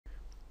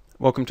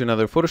Welcome to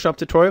another Photoshop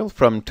tutorial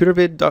from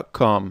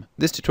tutorvid.com.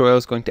 This tutorial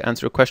is going to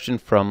answer a question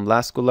from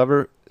Lasco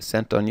Lover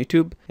sent on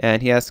YouTube,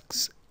 and he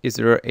asks, is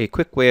there a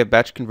quick way of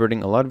batch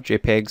converting a lot of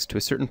JPEGs to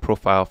a certain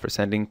profile for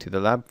sending to the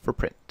lab for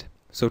print?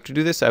 So to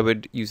do this, I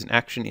would use an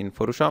action in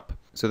Photoshop.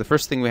 So the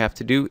first thing we have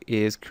to do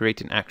is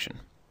create an action.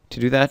 To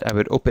do that, I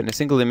would open a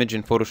single image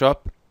in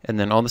Photoshop, and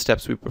then all the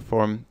steps we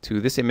perform to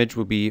this image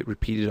will be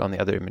repeated on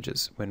the other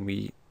images when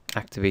we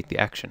activate the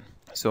action.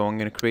 So I'm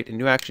going to create a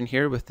new action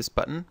here with this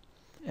button,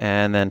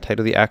 and then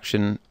title the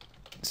action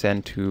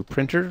send to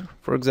printer,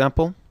 for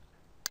example.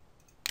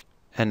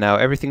 And now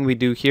everything we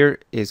do here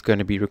is going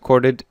to be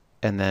recorded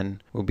and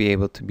then will be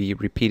able to be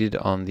repeated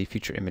on the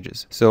future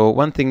images. So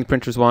one thing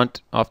printers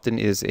want often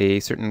is a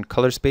certain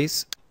color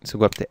space. So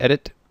go up to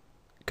Edit,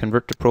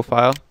 Convert to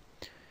Profile,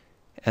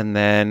 and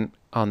then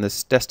on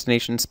this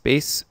destination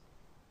space,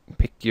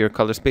 pick your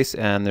color space,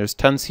 and there's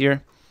tons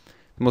here.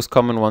 The most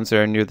common ones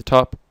are near the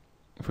top.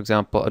 For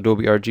example,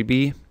 Adobe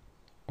RGB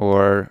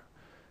or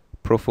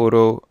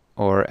ProPhoto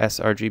or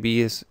sRGB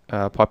is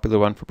a popular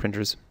one for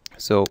printers.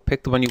 So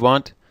pick the one you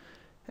want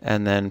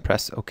and then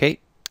press OK.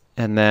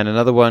 And then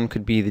another one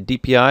could be the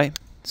DPI.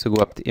 So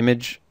go up to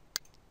Image,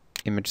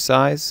 Image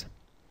Size,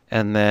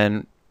 and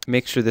then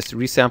make sure this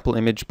Resample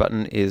Image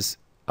button is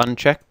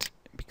unchecked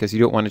because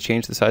you don't want to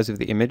change the size of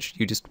the image.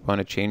 You just want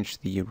to change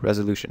the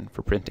resolution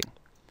for printing.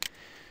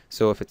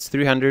 So if it's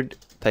 300,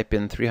 type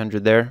in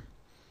 300 there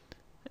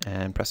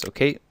and press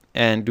OK,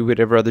 and do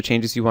whatever other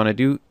changes you want to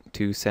do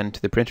to send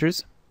to the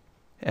printers.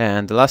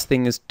 And the last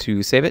thing is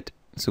to save it.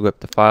 So go up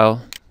to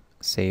File,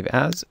 Save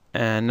As.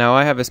 And now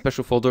I have a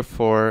special folder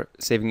for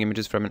saving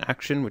images from an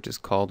action, which is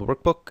called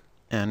Workbook.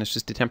 And it's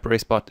just a temporary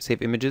spot to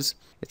save images.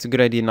 It's a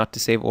good idea not to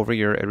save over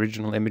your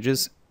original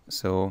images,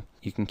 so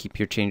you can keep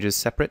your changes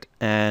separate.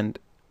 And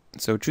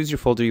so choose your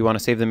folder you want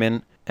to save them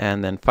in,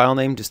 and then file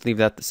name, just leave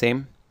that the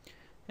same.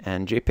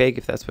 And JPEG,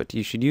 if that's what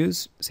you should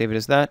use, save it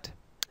as that.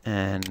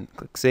 And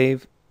click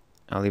Save.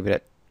 I'll leave it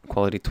at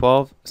quality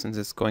 12 since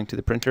it's going to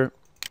the printer,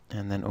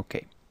 and then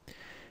OK.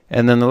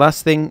 And then the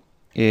last thing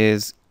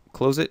is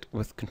close it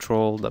with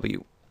Control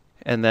W.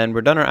 And then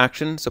we're done our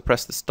action, so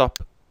press the stop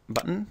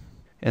button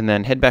and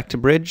then head back to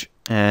Bridge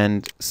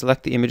and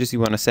select the images you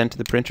want to send to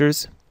the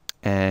printers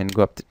and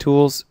go up to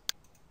Tools,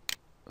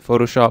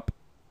 Photoshop,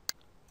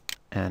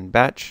 and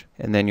Batch,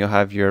 and then you'll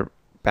have your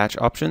batch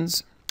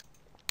options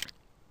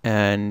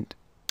and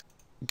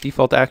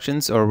default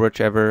actions, or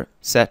whichever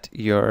set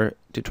your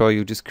tutorial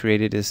you just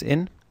created is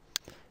in,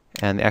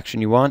 and the action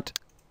you want,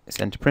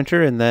 send to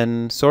printer, and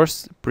then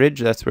source, Bridge,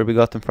 that's where we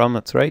got them from,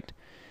 that's right.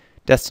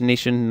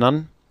 Destination,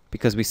 none,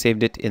 because we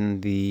saved it in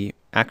the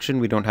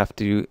action, we don't have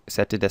to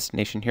set the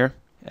destination here.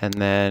 And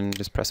then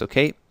just press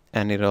OK,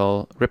 and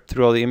it'll rip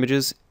through all the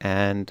images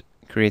and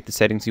create the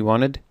settings you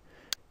wanted.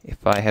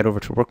 If I head over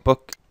to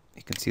Workbook,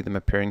 you can see them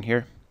appearing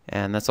here,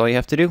 and that's all you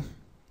have to do.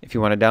 If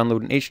you want to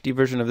download an HD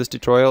version of this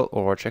tutorial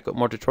or check out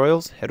more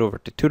tutorials, head over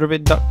to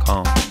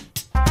tutorvid.com.